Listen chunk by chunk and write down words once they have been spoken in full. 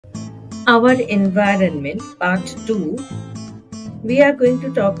Our environment, part 2. We are going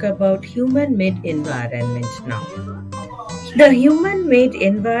to talk about human made environment now. The human made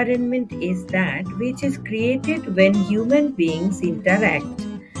environment is that which is created when human beings interact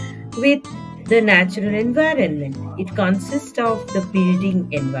with the natural environment. It consists of the building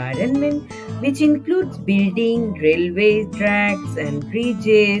environment, which includes building, railway tracks, and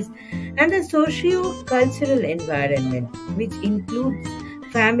bridges, and the socio-cultural environment, which includes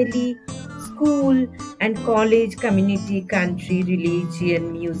family, school, and college, community, country,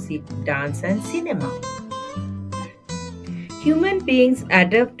 religion, music, dance, and cinema. Human beings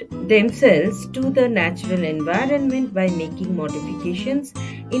adapt themselves to the natural environment by making modifications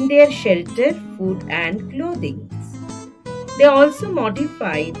in their shelter, food, and clothing. They also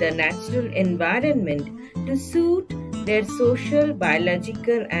modify the natural environment to suit their social,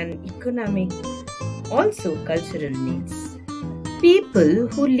 biological, and economic, also cultural needs. People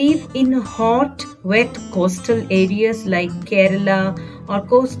who live in hot, wet coastal areas like Kerala or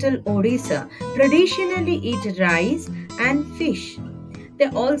coastal Odisha traditionally eat rice and fish. They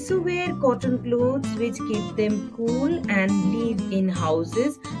also wear cotton clothes which keep them cool and live in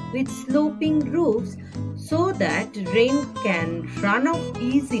houses with sloping roofs so that rain can run off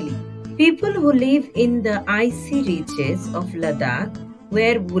easily. People who live in the icy reaches of Ladakh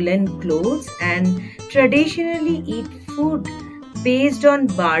wear woolen clothes and traditionally eat food based on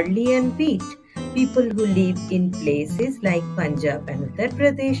barley and wheat. People who live in places like Punjab and Uttar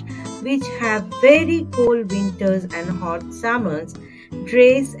Pradesh, which have very cold winters and hot summers,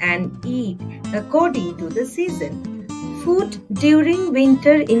 dress and eat according to the season. Food during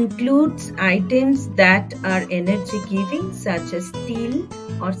winter includes items that are energy giving, such as til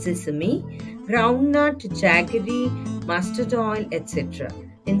or sesame, groundnut, jaggery, mustard oil, etc.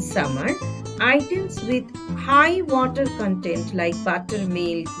 In summer, items with high water content like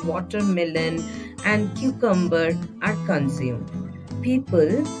buttermilk, watermelon, and cucumber are consumed.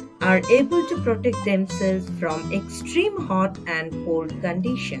 People are able to protect themselves from extreme hot and cold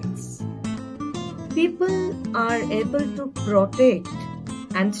conditions. People are able to protect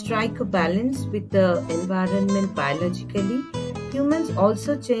and strike a balance with the environment biologically. Humans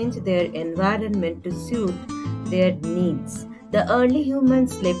also change their environment to suit their needs. The early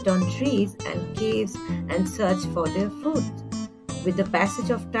humans slept on trees and caves and searched for their food. With the passage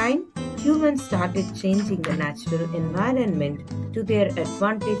of time, humans started changing the natural environment to their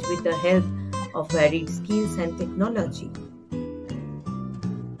advantage with the help of varied skills and technology.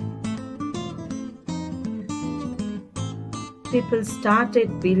 People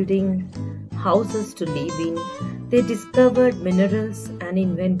started building houses to live in. They discovered minerals and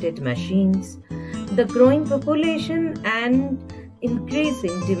invented machines. The growing population and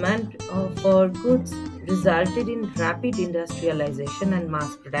increasing demand for goods resulted in rapid industrialization and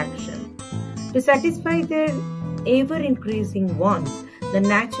mass production. To satisfy their ever-increasing wants, the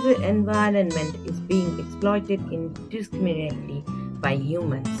natural environment is being exploited indiscriminately by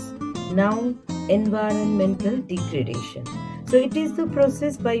humans. Now, environmental degradation. So it is the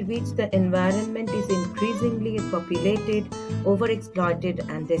process by which the environment is increasingly populated, overexploited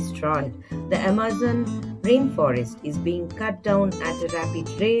and destroyed. The Amazon rainforest is being cut down at a rapid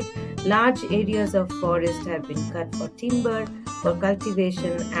rate. Large areas of forest have been cut for timber, for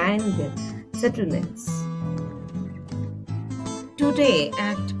cultivation and settlements. Today,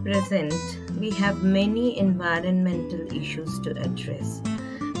 at present, we have many environmental issues to address,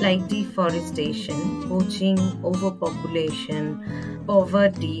 like deforestation, poaching, overpopulation,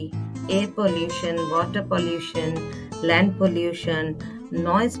 poverty, air pollution, water pollution, land pollution,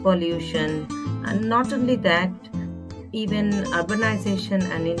 noise pollution, and not only that, even urbanization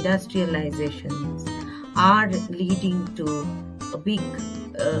and industrializations are leading to big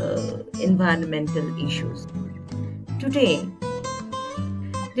environmental issues. Today,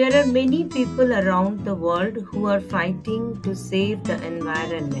 there are many people around the world who are fighting to save the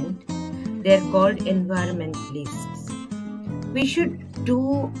environment. They are called environmentalists. We should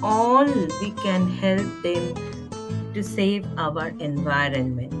do all we can help them to save our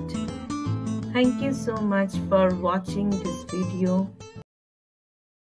environment. Thank you so much for watching this video.